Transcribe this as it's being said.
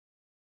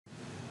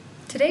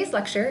Today's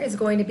lecture is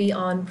going to be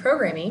on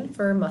programming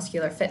for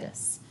muscular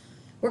fitness.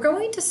 We're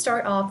going to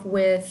start off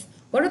with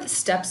what are the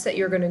steps that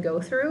you're going to go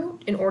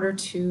through in order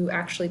to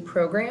actually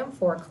program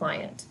for a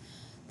client.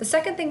 The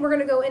second thing we're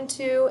going to go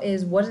into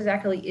is what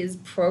exactly is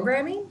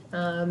programming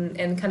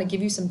and kind of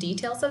give you some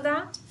details of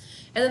that.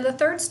 And then the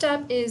third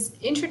step is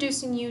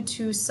introducing you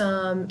to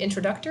some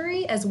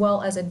introductory as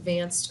well as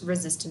advanced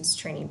resistance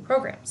training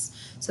programs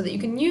so that you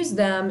can use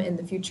them in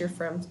the future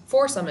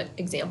for some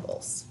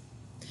examples.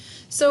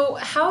 So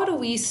how do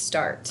we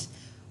start?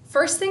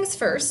 First things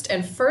first,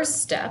 and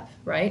first step,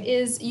 right,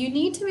 is you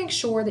need to make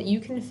sure that you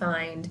can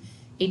find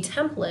a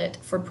template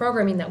for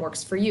programming that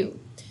works for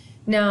you.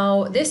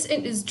 Now, this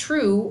is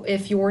true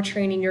if you're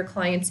training your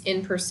clients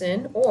in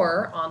person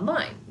or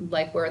online,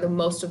 like where the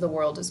most of the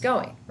world is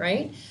going,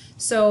 right?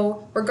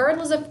 So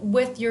regardless of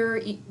if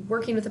you're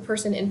working with a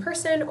person in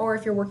person or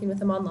if you're working with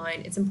them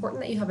online, it's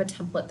important that you have a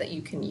template that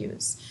you can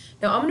use.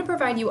 Now, I'm going to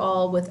provide you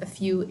all with a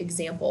few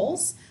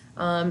examples.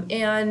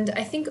 And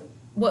I think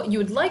what you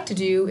would like to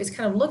do is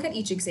kind of look at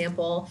each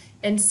example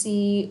and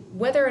see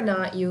whether or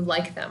not you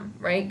like them,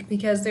 right?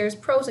 Because there's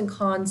pros and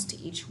cons to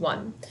each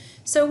one.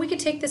 So we could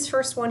take this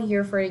first one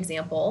here for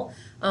example.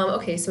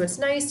 Okay, so it's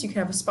nice. You can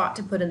have a spot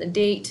to put in the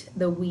date,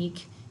 the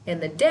week,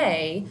 and the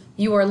day.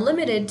 You are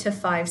limited to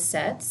 5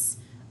 sets.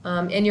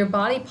 And your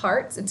body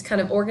parts, it's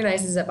kind of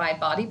organizes it by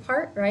body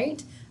part,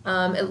 right?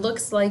 It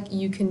looks like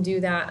you can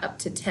do that up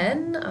to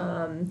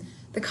 10.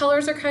 The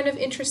colors are kind of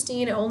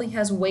interesting. It only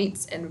has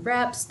weights and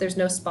reps. There's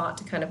no spot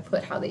to kind of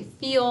put how they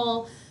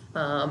feel.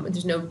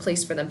 There's no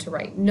place for them to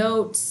write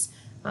notes.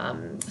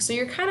 So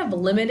you're kind of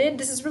limited.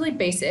 This is really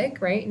basic,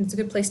 right? And it's a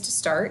good place to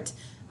start.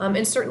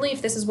 And certainly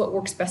if this is what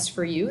works best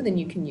for you, then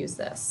you can use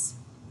this.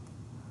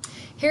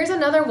 Here's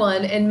another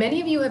one, and many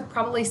of you have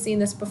probably seen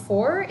this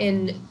before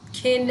in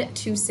KIN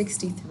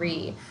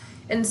 263.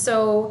 And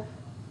so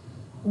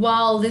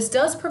while this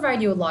does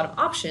provide you a lot of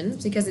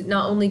options because it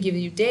not only gives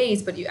you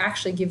days, but it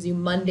actually gives you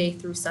Monday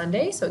through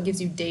Sunday, so it gives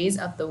you days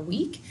of the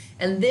week,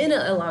 and then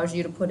it allows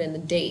you to put in the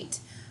date.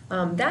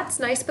 That's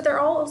nice, but there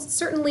are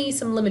certainly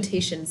some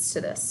limitations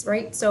to this,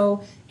 right?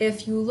 So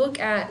if you look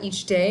at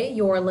each day,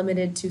 you're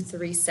limited to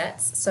 3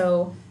 sets.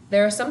 So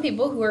there are some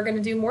people who are going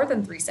to do more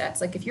than 3 sets.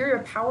 Like if you're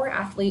a power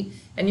athlete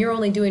and you're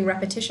only doing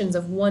repetitions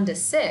of 1 to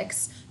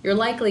 6, you're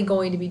likely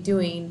going to be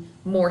doing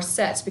more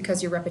sets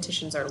because your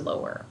repetitions are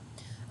lower.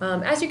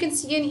 As you can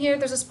see in here,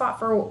 there's a spot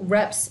for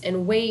reps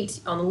and weight.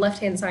 On the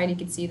left-hand side, you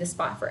can see the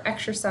spot for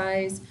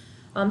exercise.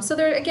 So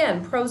there are,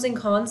 again, pros and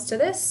cons to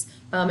this.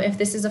 If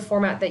this is a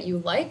format that you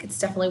like, it's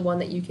definitely one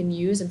that you can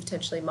use and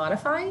potentially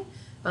modify.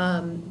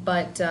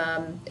 But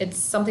it's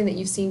something that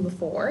you've seen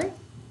before.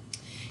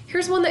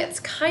 Here's one that's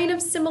kind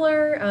of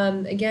similar.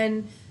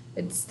 Again,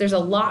 there's a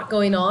lot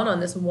going on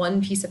this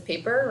one piece of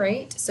paper,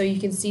 right? So you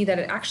can see that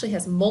it actually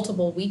has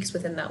multiple weeks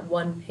within that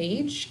one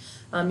page.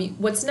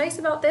 What's nice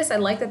about this, I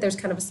like that there's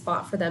kind of a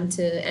spot for them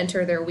to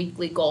enter their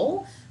weekly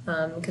goal,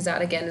 because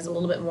that again is a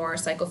little bit more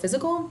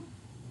psychophysical.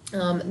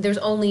 There's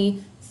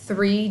only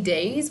 3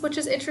 days, which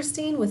is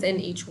interesting, within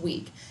each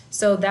week.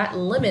 So that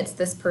limits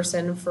this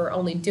person for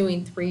only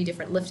doing 3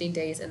 different lifting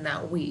days in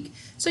that week.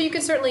 So you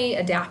can certainly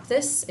adapt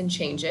this and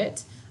change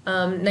it.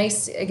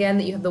 Nice, again,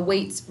 that you have the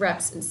weights,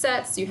 reps, and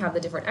sets. You have the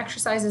different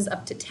exercises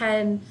up to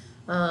 10.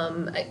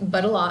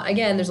 But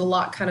again, there's a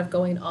lot kind of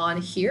going on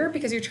here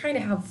because you're trying to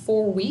have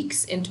 4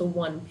 weeks into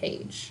one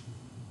page.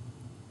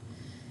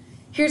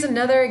 Here's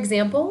another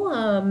example.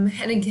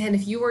 And again,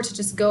 if you were to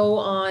just go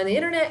on the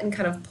internet and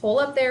kind of pull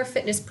up their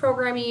fitness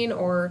programming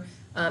or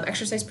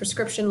exercise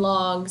prescription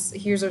logs,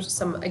 here's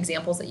some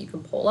examples that you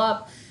can pull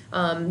up.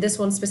 This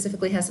one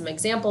specifically has some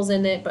examples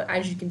in it, but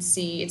as you can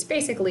see, it's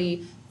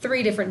basically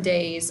 3 different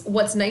days.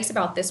 What's nice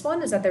about this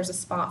one is that there's a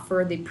spot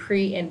for the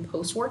pre and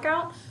post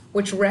workout,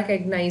 which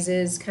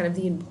recognizes kind of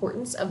the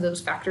importance of those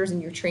factors in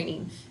your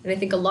training. And I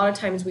think a lot of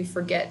times we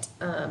forget,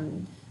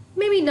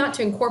 maybe not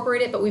to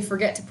incorporate it, but we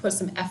forget to put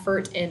some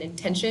effort and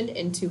intention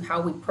into how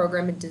we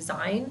program and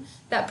design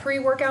that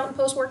pre-workout and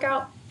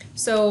post-workout.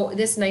 So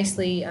this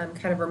nicely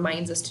kind of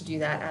reminds us to do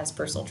that as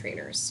personal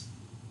trainers.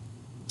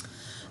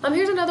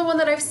 Here's another one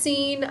that I've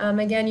seen.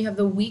 Again, you have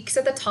the weeks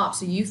at the top,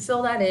 so you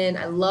fill that in.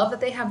 I love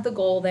that they have the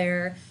goal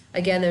there.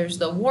 Again, there's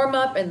the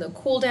warm-up and the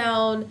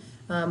cool-down.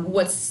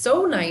 What's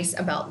so nice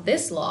about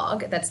this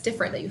log that's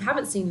different that you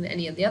haven't seen in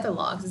any of the other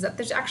logs is that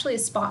there's actually a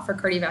spot for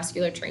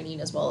cardiovascular training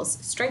as well as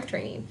strength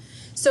training.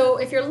 So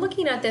if you're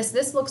looking at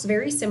this looks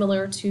very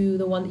similar to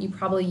the one that you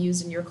probably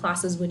used in your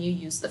classes when you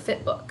use the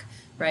Fitbook,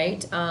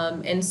 right?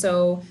 And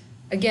so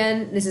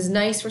again, this is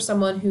nice for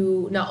someone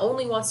who not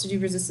only wants to do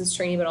resistance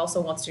training, but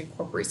also wants to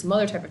incorporate some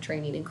other type of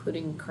training,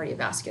 including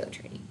cardiovascular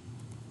training.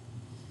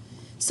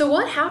 So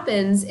what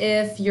happens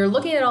if you're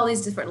looking at all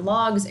these different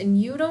logs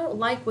and you don't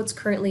like what's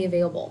currently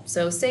available?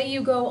 So say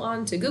you go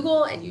on to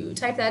Google and you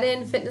type that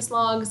in, fitness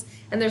logs,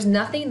 and there's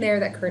nothing there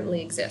that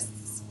currently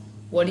exists.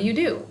 What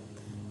do?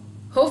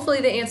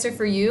 Hopefully the answer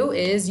for you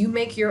is you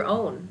make your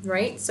own,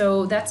 right?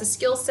 So that's a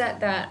skill set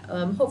that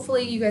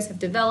hopefully you guys have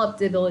developed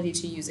the ability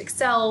to use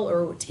Excel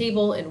or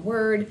table in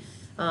Word.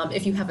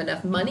 If you have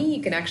enough money,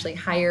 you can actually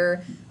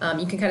hire,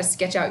 you can kind of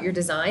sketch out your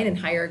design and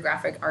hire a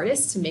graphic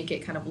artist to make it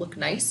kind of look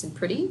nice and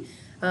pretty.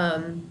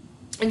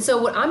 And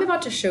so what I'm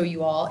about to show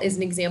you all is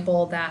an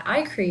example that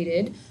I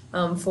created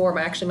for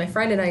my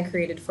friend and I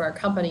created for our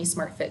company,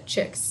 Smart Fit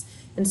Chicks.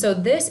 And so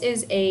this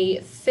is a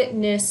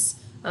fitness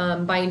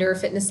binder,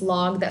 fitness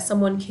log that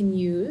someone can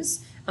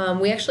use.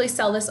 We actually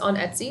sell this on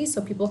Etsy,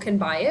 so people can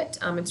buy it.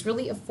 It's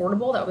really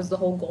affordable. That was the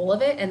whole goal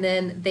of it. And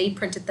then they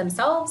print it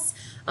themselves,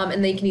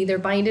 and they can either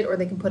bind it or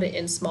they can put it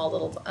in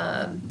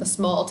the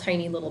small,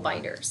 tiny little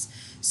binders.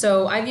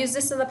 So I've used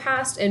this in the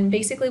past, and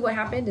basically what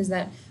happened is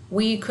that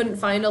we couldn't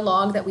find a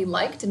log that we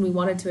liked and we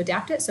wanted to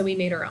adapt it, so we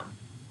made our own.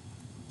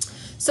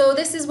 So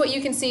this is what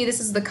you can see. This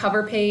is the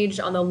cover page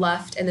on the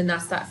left, and then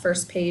that's that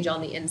first page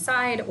on the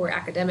inside. We're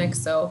academic,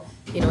 so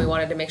we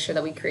wanted to make sure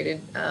that we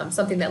created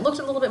something that looked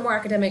a little bit more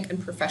academic and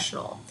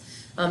professional.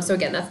 So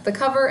again, that's the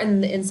cover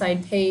and the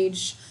inside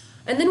page.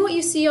 And then what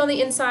you see on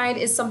the inside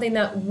is something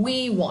that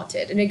we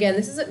wanted. And again,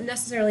 this doesn't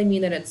necessarily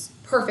mean that it's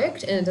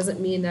perfect, and it doesn't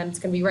mean that it's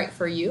going to be right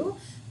for you,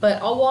 but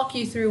I'll walk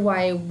you through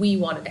why we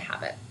wanted to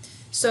have it.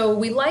 So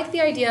we like the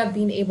idea of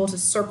being able to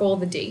circle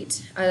the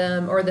date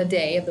or the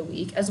day of the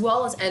week, as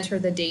well as enter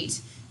the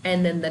date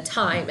and then the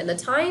time. And the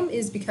time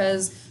is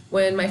because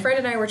when my friend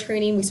and I were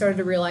training, we started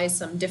to realize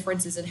some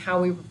differences in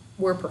how we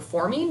were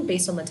performing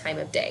based on the time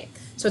of day.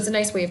 So it's a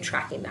nice way of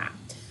tracking that.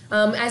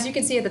 As you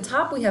can see at the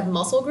top, we have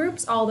muscle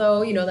groups,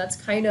 although, that's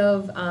kind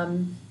of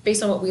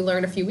based on what we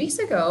learned a few weeks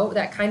ago,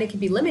 that kind of can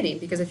be limiting,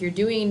 because if you're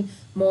doing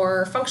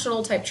more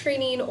functional type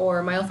training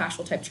or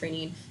myofascial type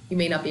training, you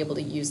may not be able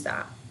to use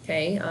that.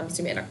 Okay,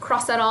 so you may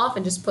cross that off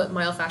and just put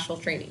myofascial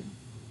training.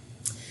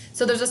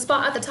 So there's a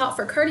spot at the top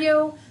for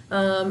cardio,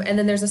 and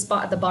then there's a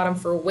spot at the bottom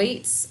for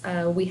weights.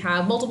 We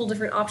have multiple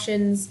different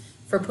options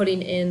for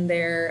putting in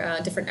their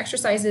different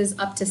exercises,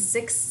 up to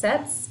 6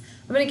 sets.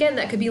 I mean, again,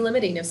 that could be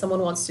limiting if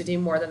someone wants to do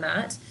more than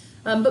that.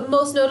 But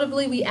most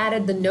notably, we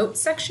added the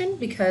notes section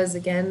because,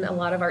 again, a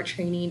lot of our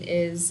training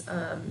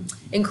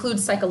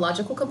includes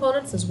psychological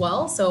components as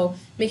well. So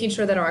making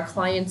sure that our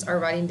clients are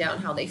writing down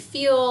how they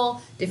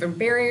feel, different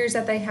barriers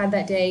that they had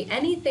that day,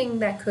 anything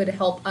that could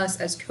help us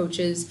as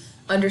coaches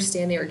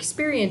understand their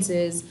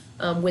experiences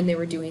when they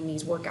were doing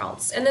these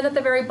workouts. And then at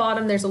the very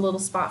bottom, there's a little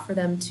spot for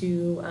them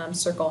to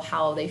circle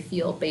how they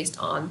feel based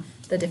on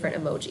the different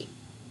emoji.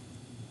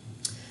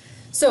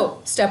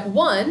 So step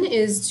 1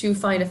 is to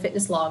find a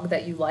fitness log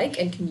that you like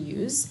and can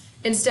use.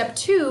 And step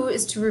 2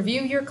 is to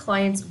review your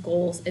client's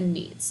goals and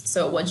needs.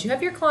 So once you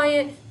have your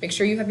client, make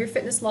sure you have your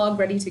fitness log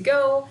ready to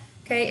go.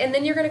 Okay, and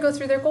then you're going to go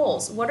through their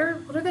goals. What are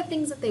the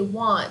things that they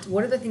want?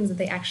 What are the things that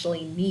they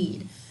actually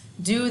need?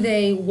 Do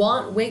they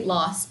want weight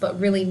loss but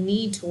really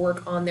need to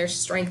work on their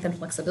strength and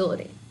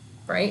flexibility,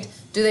 right?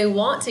 Do they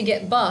want to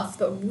get buff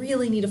but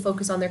really need to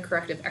focus on their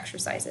corrective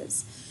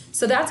exercises?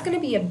 So that's going to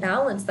be a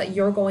balance that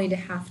you're going to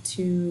have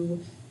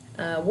to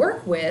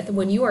work with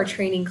when you are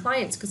training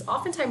clients, because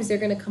oftentimes they're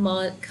going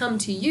to come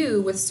to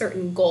you with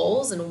certain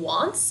goals and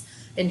wants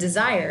and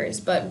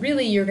desires, but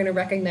really you're going to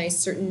recognize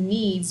certain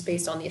needs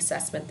based on the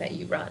assessment that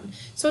you run.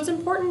 So it's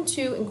important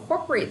to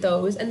incorporate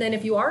those, and then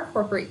if you are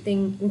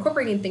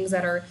incorporating things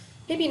that are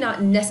maybe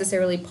not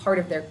necessarily part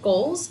of their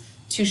goals,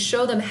 to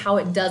show them how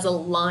it does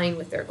align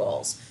with their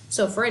goals.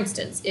 So for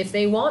instance, if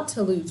they want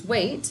to lose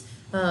weight,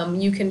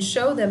 you can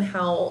show them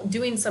how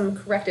doing some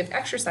corrective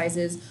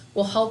exercises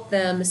will help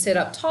them sit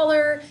up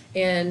taller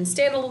and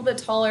stand a little bit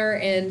taller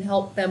and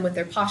help them with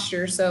their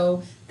posture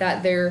so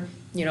that they're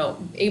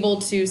able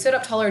to sit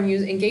up taller and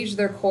engage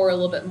their core a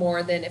little bit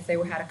more than if they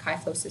had a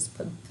kyphosis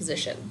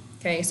position.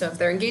 Okay, so if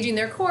they're engaging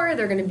their core,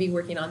 they're going to be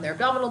working on their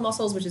abdominal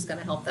muscles, which is going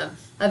to help them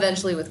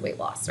eventually with weight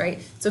loss,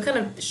 right? So kind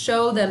of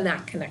show them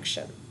that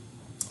connection.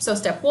 So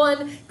step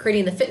 1,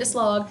 creating the fitness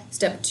log.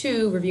 Step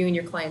 2, reviewing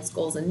your client's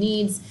goals and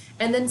needs.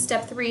 And then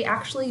step 3,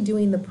 actually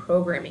doing the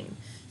programming.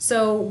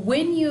 So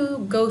when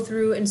you go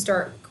through and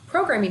start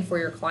programming for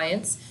your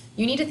clients,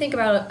 you need to think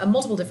about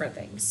multiple different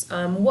things.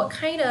 What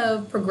kind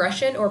of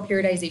progression or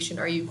periodization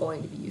are you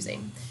going to be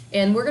using?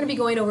 And we're going to be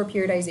going over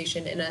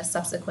periodization in a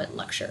subsequent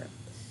lecture.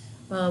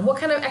 What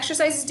kind of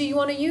exercises do you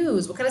want to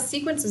use? What kind of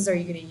sequences are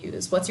you going to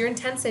use? What's your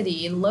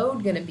intensity and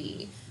load going to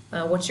be?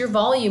 What's your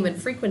volume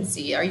and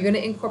frequency? Are you going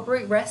to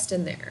incorporate rest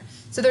in there?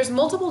 So there's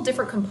multiple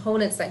different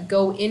components that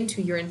go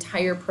into your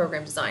entire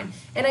program design.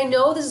 And I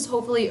know this is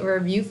hopefully a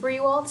review for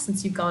you all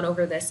since you've gone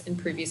over this in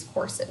previous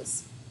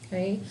courses.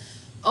 Okay?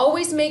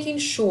 Always making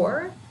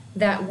sure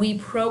that we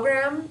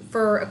program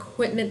for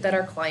equipment that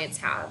our clients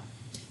have.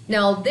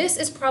 Now, this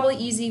is probably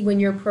easy when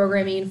you're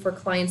programming for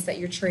clients that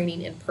you're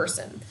training in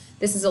person.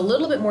 This is a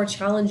little bit more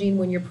challenging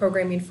when you're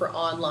programming for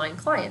online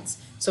clients.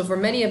 So for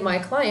many of my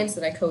clients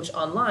that I coach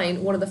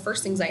online, one of the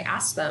first things I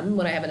ask them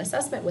when I have an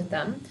assessment with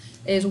them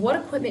is, what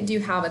equipment do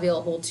you have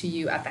available to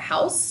you at the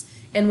house?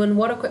 And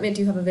what equipment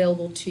do you have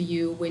available to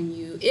you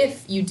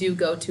if you do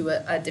go to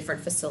a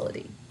different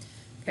facility?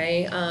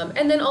 Okay,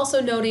 and then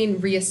also noting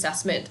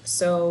reassessment.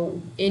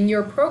 So in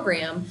your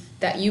program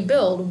that you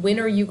build, when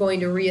are you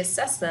going to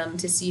reassess them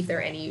to see if there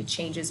are any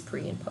changes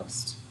pre and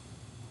post?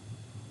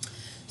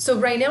 So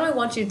right now I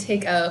want you to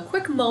take a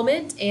quick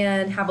moment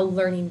and have a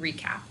learning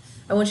recap.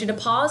 I want you to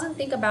pause and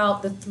think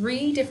about the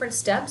 3 different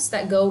steps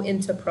that go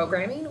into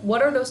programming.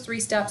 What are those 3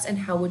 steps and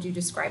how would you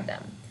describe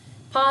them?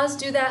 Pause,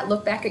 do that,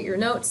 look back at your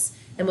notes,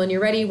 and when you're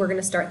ready, we're going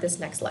to start this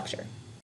next lecture.